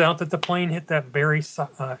turns out that the plane hit that very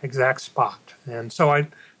exact spot. And so I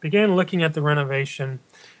began looking at the renovation.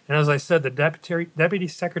 And as I said, the Deputy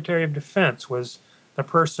Secretary of Defense was the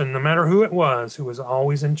person, no matter who it was, who was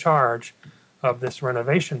always in charge of this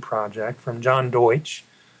renovation project, from John Deutsch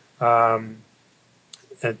to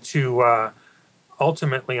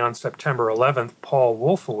ultimately on September 11th, Paul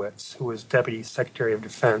Wolfowitz, who was Deputy Secretary of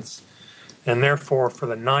Defense, and therefore for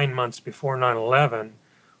the 9 months before 9/11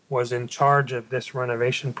 was in charge of this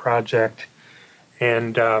renovation project.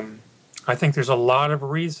 And I think there's a lot of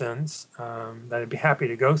reasons that I'd be happy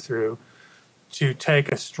to go through to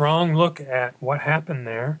take a strong look at what happened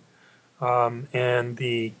there and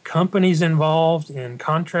the companies involved in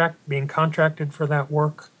being contracted for that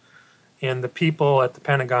work and the people at the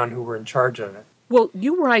Pentagon who were in charge of it. Well,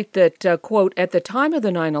 you write that, quote, at the time of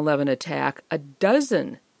the 9/11 attack, a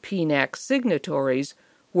dozen PNAC signatories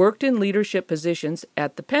worked in leadership positions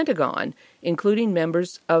at the Pentagon, including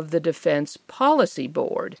members of the Defense Policy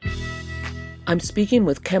Board. I'm speaking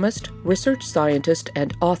with chemist, research scientist,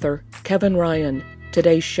 and author Kevin Ryan.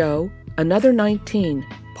 Today's show, Another 19,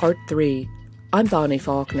 Part 3. I'm Bonnie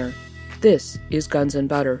Faulkner. This is Guns and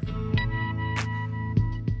Butter.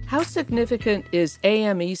 How significant is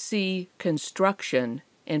AMEC construction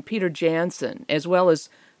and Peter Janssen, as well as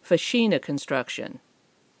Fushina construction?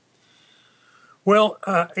 Well,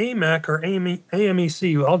 AMEC, or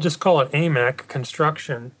AMEC, I'll just call it AMEC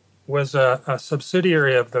Construction, was a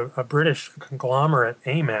subsidiary of a British conglomerate,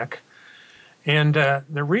 AMEC. And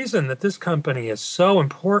the reason that this company is so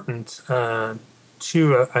important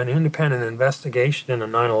to an independent investigation in a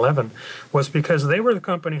 9/11 was because they were the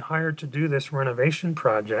company hired to do this renovation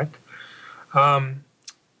project.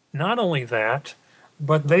 Not only that,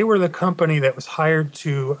 but they were the company that was hired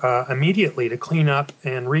to immediately to clean up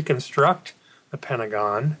and reconstruct the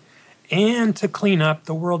Pentagon and to clean up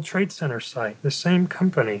the World Trade Center site, the same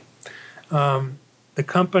company. The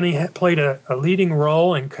company played a leading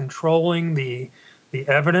role in controlling the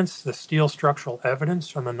evidence, the steel structural evidence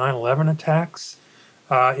from the 9/11 attacks.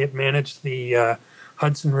 It managed the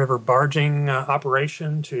Hudson River barging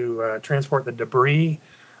operation to transport the debris,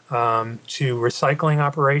 to recycling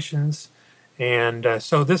operations. And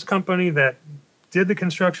so this company that did the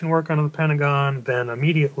construction work on the Pentagon then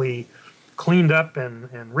immediately cleaned up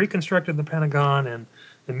and reconstructed the Pentagon and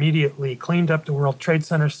immediately cleaned up the World Trade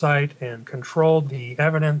Center site and controlled the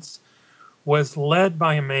evidence, was led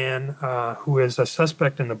by a man who is a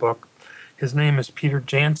suspect in the book. His name is Peter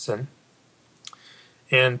Janssen.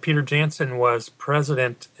 And Peter Janssen was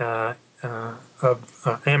president of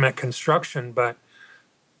AMEC Construction, but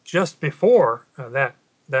just before that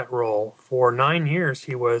role, for 9 years,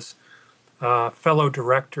 he was fellow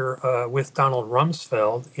director with Donald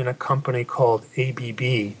Rumsfeld in a company called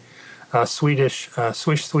ABB, Swedish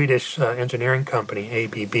engineering company,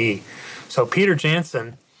 ABB. So Peter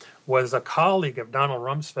Janssen was a colleague of Donald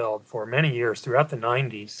Rumsfeld for many years throughout the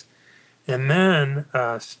 90s, and then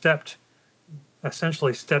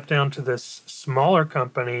essentially stepped down to this smaller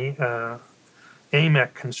company,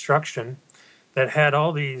 AMEC Construction, that had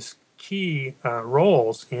all these key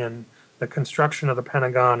roles in the construction of the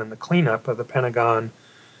Pentagon and the cleanup of the Pentagon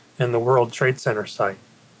and the World Trade Center site.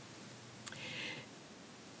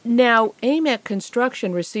 Now, AMEC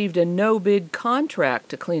Construction received a no-bid contract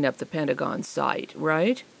to clean up the Pentagon site,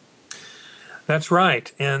 right? That's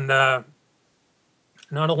right. And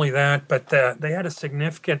not only that, but they had a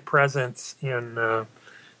significant presence in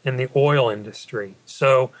the oil industry.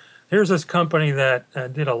 So here's this company that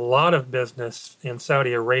did a lot of business in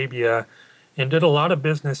Saudi Arabia and did a lot of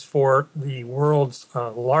business for the world's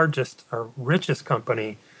largest or richest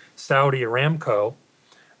company, Saudi Aramco.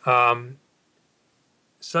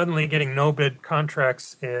 Suddenly getting no-bid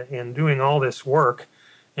contracts and doing all this work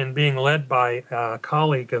and being led by a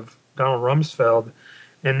colleague of Donald Rumsfeld,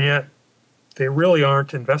 and yet they really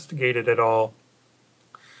aren't investigated at all.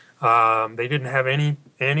 They didn't have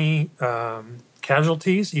any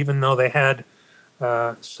casualties, even though they had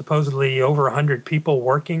supposedly over 100 people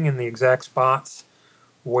working in the exact spots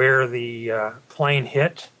where the plane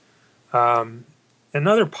hit.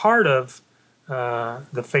 Another part of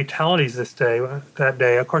the fatalities that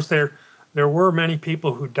day, of course, there were many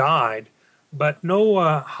people who died, but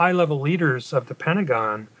no high-level leaders of the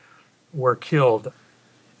Pentagon were killed.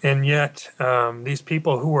 And yet, these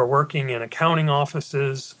people who were working in accounting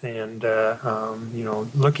offices and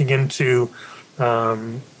looking into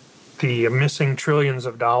the missing trillions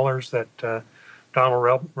of dollars that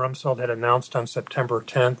Donald Rumsfeld had announced on September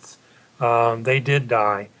 10th, they did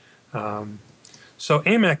die. So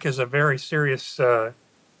AMEC is a very serious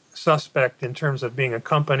suspect in terms of being a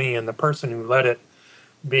company, and the person who led it,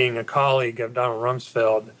 being a colleague of Donald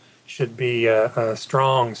Rumsfeld, should be a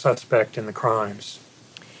strong suspect in the crimes.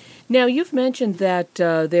 Now, you've mentioned that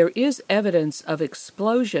there is evidence of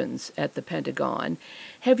explosions at the Pentagon.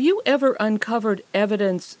 Have you ever uncovered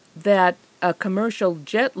evidence that a commercial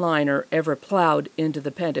jetliner ever plowed into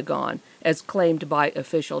the Pentagon, as claimed by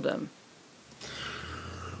officialdom?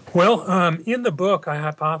 Well, in the book, I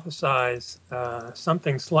hypothesize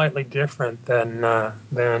something slightly different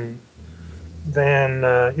than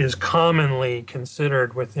is commonly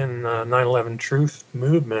considered within the 9/11 Truth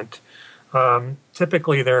movement.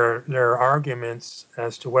 Typically, there are arguments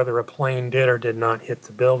as to whether a plane did or did not hit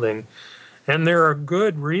the building, and there are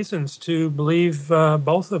good reasons to believe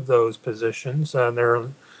both of those positions.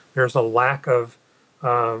 There's a lack of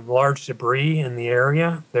large debris in the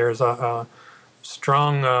area. There's a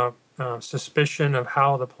strong suspicion of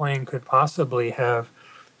how the plane could possibly have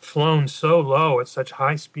flown so low at such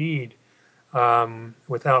high speed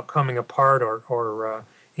without coming apart or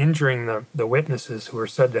injuring the witnesses who are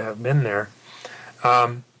said to have been there.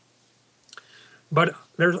 But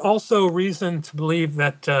there's also reason to believe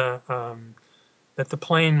that that the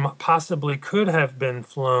plane possibly could have been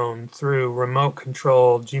flown through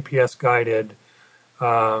remote-controlled, GPS-guided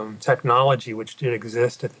technology, which did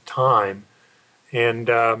exist at the time. And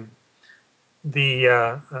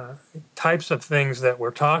the types of things that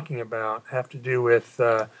we're talking about have to do with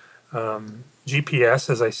GPS,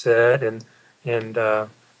 as I said, and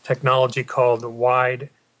technology called the Wide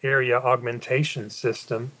Area Augmentation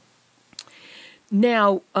System.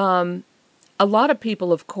 Now, a lot of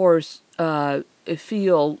people, of course,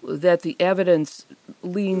 feel that the evidence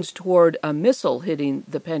leans toward a missile hitting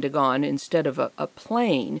the Pentagon instead of a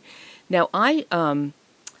plane. Now, I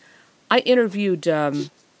interviewed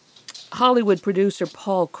Hollywood producer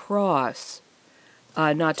Paul Cross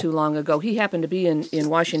not too long ago. He happened to be in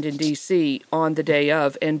Washington, D.C. on the day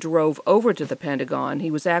of and drove over to the Pentagon.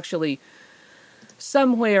 He was actually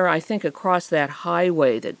somewhere, I think, across that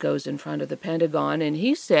highway that goes in front of the Pentagon, and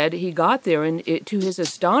he said he got there, and to his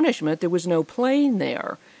astonishment, there was no plane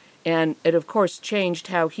there. And it, of course, changed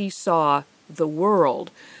how he saw the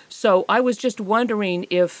world. So I was just wondering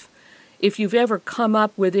if you've ever come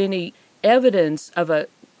up with any evidence of a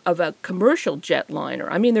commercial jetliner.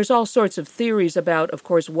 I mean, there's all sorts of theories about, of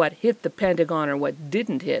course, what hit the Pentagon or what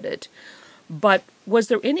didn't hit it. But was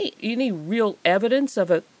there any real evidence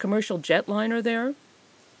of a commercial jetliner there?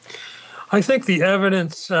 I think the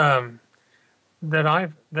evidence that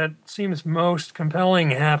seems most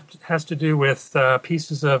compelling has to do with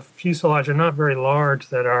pieces of fuselage, and not very large,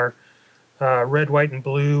 that are red, white, and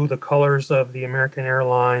blue, the colors of the American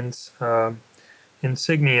Airlines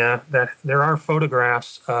insignia. That there are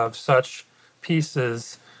photographs of such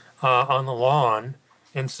pieces on the lawn.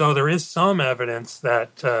 And so there is some evidence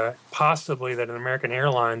that possibly that an American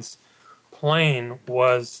Airlines plane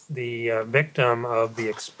was the victim of the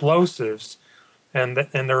explosives, and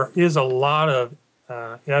there is a lot of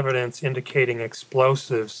evidence indicating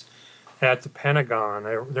explosives at the Pentagon.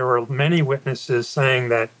 There were many witnesses saying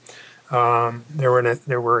that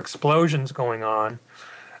there were explosions going on.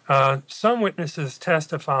 Some witnesses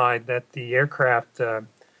testified that the aircraft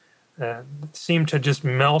seemed to just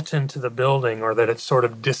melt into the building, or that it sort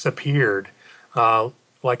of disappeared,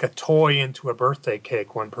 like a toy into a birthday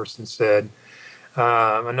cake, one person said.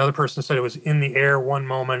 Another person said it was in the air one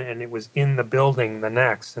moment and it was in the building the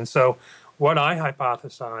next. And so what I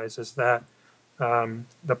hypothesize is that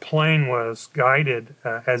the plane was guided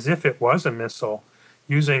as if it was a missile,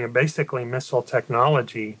 using basically missile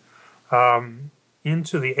technology,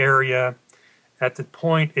 into the area. At the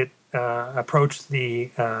point it approached the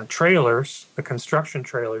trailers, the construction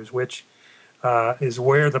trailers, which is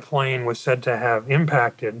where the plane was said to have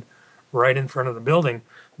impacted, right in front of the building,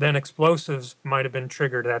 then explosives might have been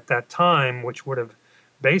triggered at that time, which would have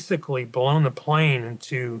basically blown the plane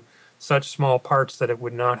into such small parts that it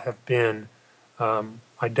would not have been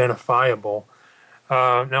identifiable.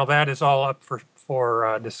 Now that is all up for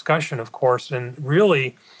for discussion, of course. And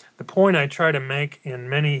really, the point I try to make in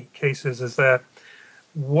many cases is that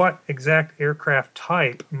what exact aircraft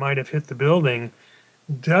type might have hit the building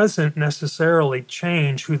doesn't necessarily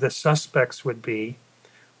change who the suspects would be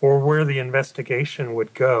or where the investigation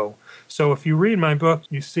would go. So if you read my book,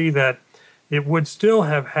 you see that it would still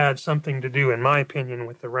have had something to do, in my opinion,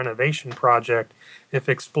 with the renovation project if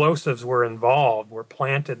explosives were involved, were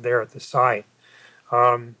planted there at the site.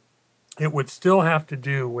 It would still have to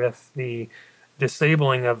do with the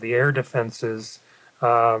disabling of the air defenses.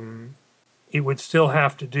 It would still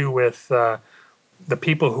have to do with the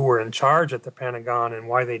people who were in charge at the Pentagon and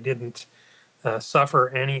why they didn't suffer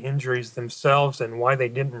any injuries themselves and why they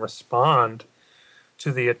didn't respond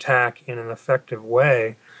to the attack in an effective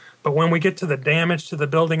way. But when we get to the damage to the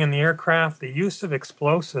building and the aircraft, the use of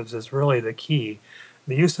explosives is really the key.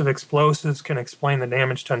 The use of explosives can explain the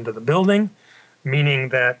damage done to the building, meaning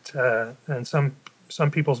that in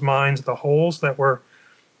some people's minds, the holes that were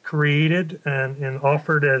created and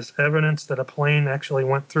offered as evidence that a plane actually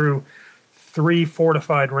went through 3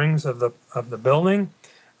 fortified rings of the building.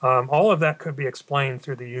 All of that could be explained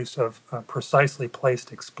through the use of precisely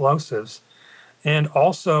placed explosives. And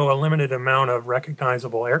also a limited amount of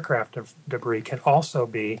recognizable aircraft debris can also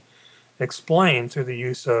be explained through the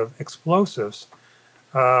use of explosives.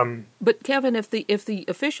 But Kevin, if the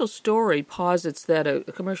official story posits that a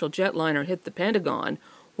commercial jetliner hit the Pentagon,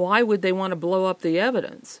 why would they want to blow up the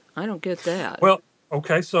evidence? I don't get that. Well,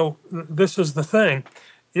 okay, so this is the thing.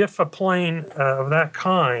 If a plane of that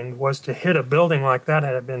kind was to hit a building like that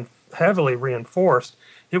had been heavily reinforced,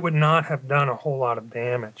 it would not have done a whole lot of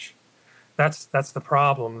damage. That's the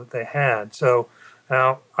problem that they had. So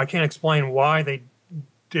now I can't explain why they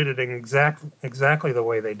did it in exactly the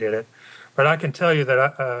way they did it, but I can tell you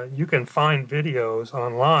that you can find videos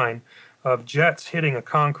online of jets hitting a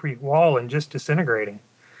concrete wall and just disintegrating.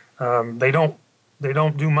 They don't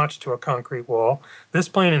do much to a concrete wall. This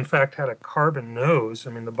plane, in fact, had a carbon nose. I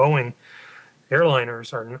mean, the Boeing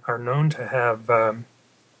airliners are known to have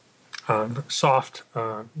soft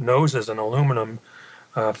noses and aluminum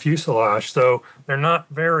fuselage, so they're not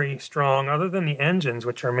very strong other than the engines,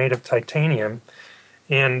 which are made of titanium.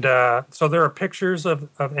 And so there are pictures of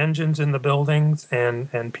engines in the buildings,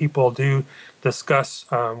 and people do discuss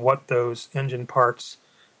what those engine parts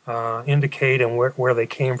indicate and where they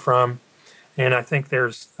came from. And I think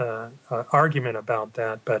there's an argument about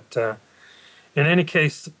that. But in any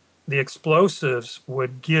case, the explosives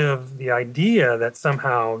would give the idea that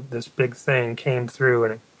somehow this big thing came through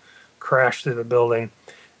and it crashed through the building,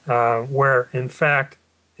 where in fact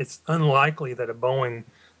it's unlikely that a Boeing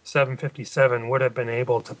 757 would have been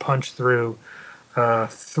able to punch through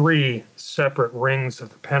 3 separate rings of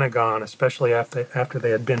the Pentagon, especially after they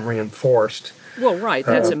had been reinforced. Well, right,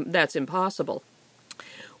 that's impossible.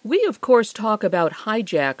 We, of course, talk about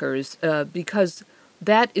hijackers because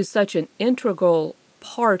that is such an integral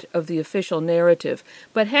part of the official narrative.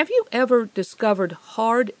 But have you ever discovered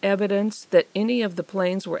hard evidence that any of the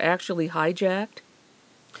planes were actually hijacked?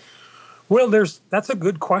 Well, that's a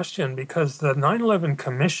good question, because the 9/11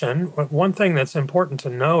 Commission, one thing that's important to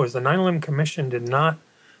know is the 9/11 Commission did not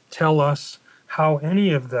tell us how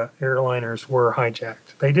any of the airliners were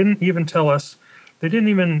hijacked. They didn't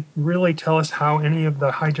even really tell us how any of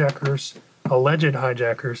the hijackers, alleged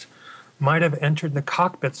hijackers, might have entered the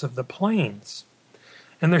cockpits of the planes.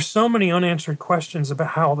 And there's so many unanswered questions about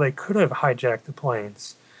how they could have hijacked the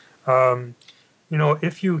planes.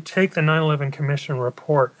 If you take the 9/11 Commission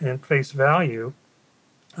report at face value,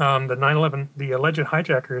 the alleged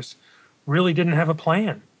hijackers really didn't have a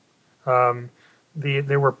plan.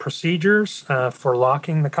 There were procedures for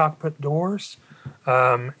locking the cockpit doors,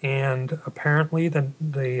 and apparently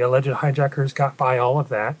the alleged hijackers got by all of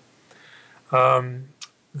that.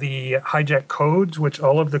 The hijack codes, which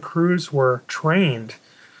all of the crews were trained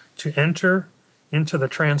to enter into the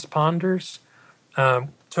transponders,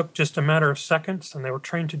 took just a matter of seconds, and they were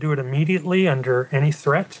trained to do it immediately under any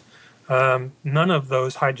threat. None of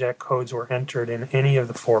those hijack codes were entered in any of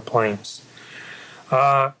the 4 planes.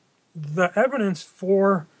 The evidence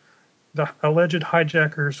for the alleged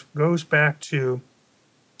hijackers goes back to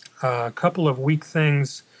a couple of weak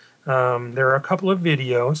things. There are a couple of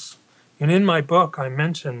videos, and in my book I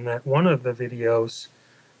mention that one of the videos,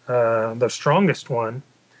 the strongest one,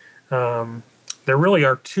 there really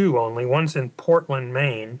are 2 only. One's in Portland,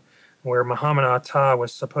 Maine, where Muhammad Atta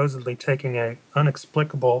was supposedly taking an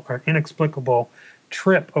inexplicable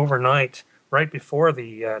trip overnight right before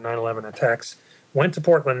the 9/11 attacks. Went to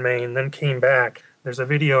Portland, Maine, then came back. There's a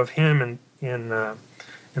video of him in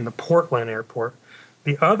the Portland airport.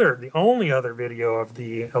 The only other video of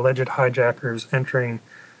the alleged hijackers entering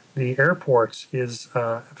the airports is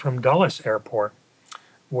from Dulles Airport,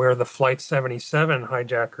 where the Flight 77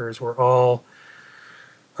 hijackers were all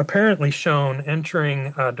apparently shown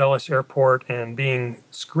entering Dulles Airport and being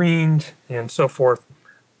screened and so forth.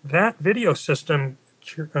 That video system,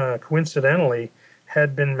 coincidentally,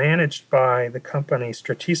 had been managed by the company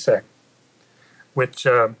Stratesec, which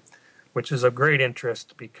is of great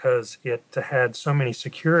interest because it had so many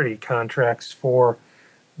security contracts for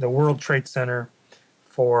the World Trade Center,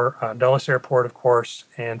 for Dulles Airport, of course,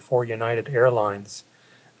 and for United Airlines.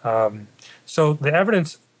 So the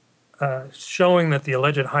evidence showing that the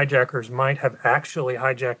alleged hijackers might have actually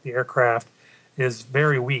hijacked the aircraft is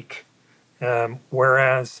very weak,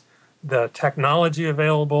 whereas the technology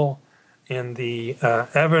available and the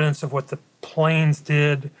evidence of what the planes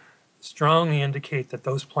did strongly indicate that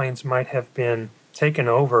those planes might have been taken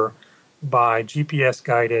over by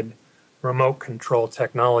GPS-guided remote control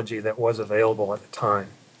technology that was available at the time.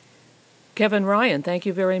 Kevin Ryan, thank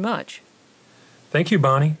you very much. Thank you,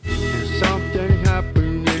 Bonnie. There's something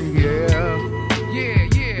happening here.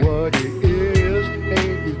 Yeah. What it is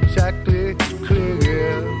ain't exactly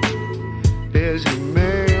clear. There's a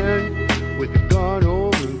man with a gun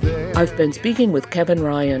over there. I've been speaking with Kevin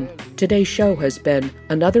Ryan. Today's show has been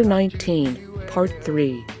Another 19, Part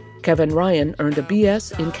 3. Kevin Ryan earned a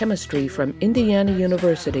B.S. in chemistry from Indiana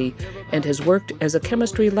University and has worked as a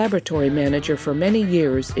chemistry laboratory manager for many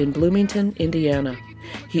years in Bloomington, Indiana.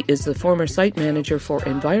 He is the former site manager for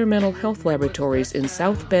Environmental Health Laboratories in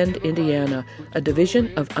South Bend, Indiana, a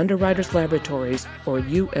division of Underwriters Laboratories, or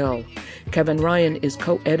UL. Kevin Ryan is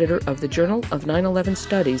co-editor of the Journal of 9/11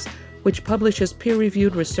 Studies, which publishes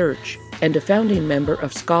peer-reviewed research, and a founding member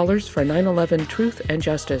of Scholars for 9/11 Truth and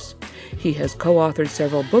Justice. He has co-authored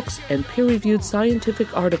several books and peer-reviewed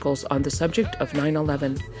scientific articles on the subject of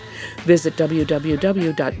 9/11. Visit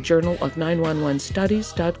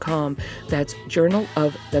www.journalof911studies.com. That's Journal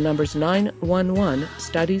of the numbers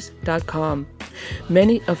 911studies.com.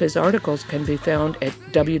 Many of his articles can be found at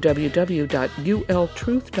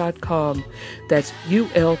www.ultruth.com. That's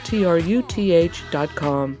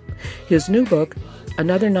ultruth.com. His new book,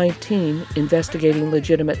 Another 19, Investigating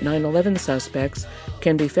Legitimate 9/11 Suspects,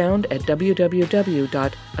 can be found at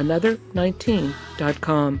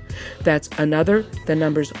www.another19.com. That's another, the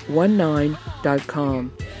numbers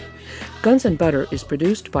 19.com. Guns and Butter is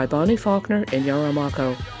produced by Bonnie Faulkner and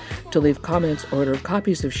Yaramako. To leave comments or order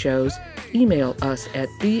copies of shows, email us at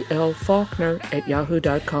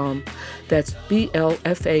blfaulkner@yahoo.com. That's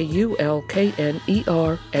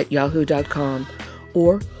blfaulkner@yahoo.com.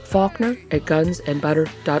 Or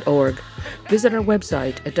Faulkner@gunsandbutter.org. Visit our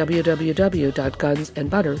website at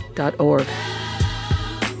www.gunsandbutter.org.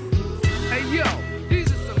 Hey yo,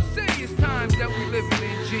 these are some serious times that we living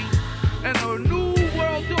in, G. And a new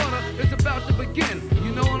world order is about to begin.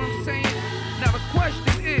 You know what I'm saying? Now the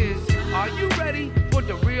question is, are you ready for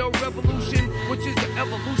the real revolution, which is the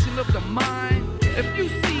evolution of the mind? If you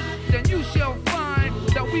seek, then you shall find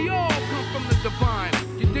that we all come from the divine.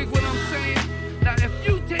 You dig what I'm saying? Now if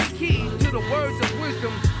you take heed to the words of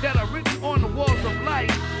wisdom that are written on the walls of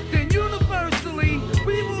life, then universally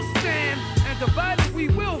we will stand, and divided we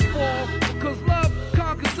will fall, because love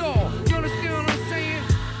conquers all. You understand what I'm saying?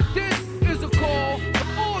 This is a call to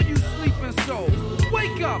all you sleeping souls.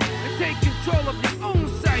 Wake up and take control of your own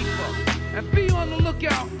cipher, and be on the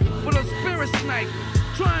lookout for the spirit snipers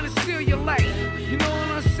trying to steal your light. You know what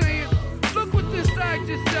I'm saying? Look within inside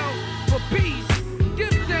yourself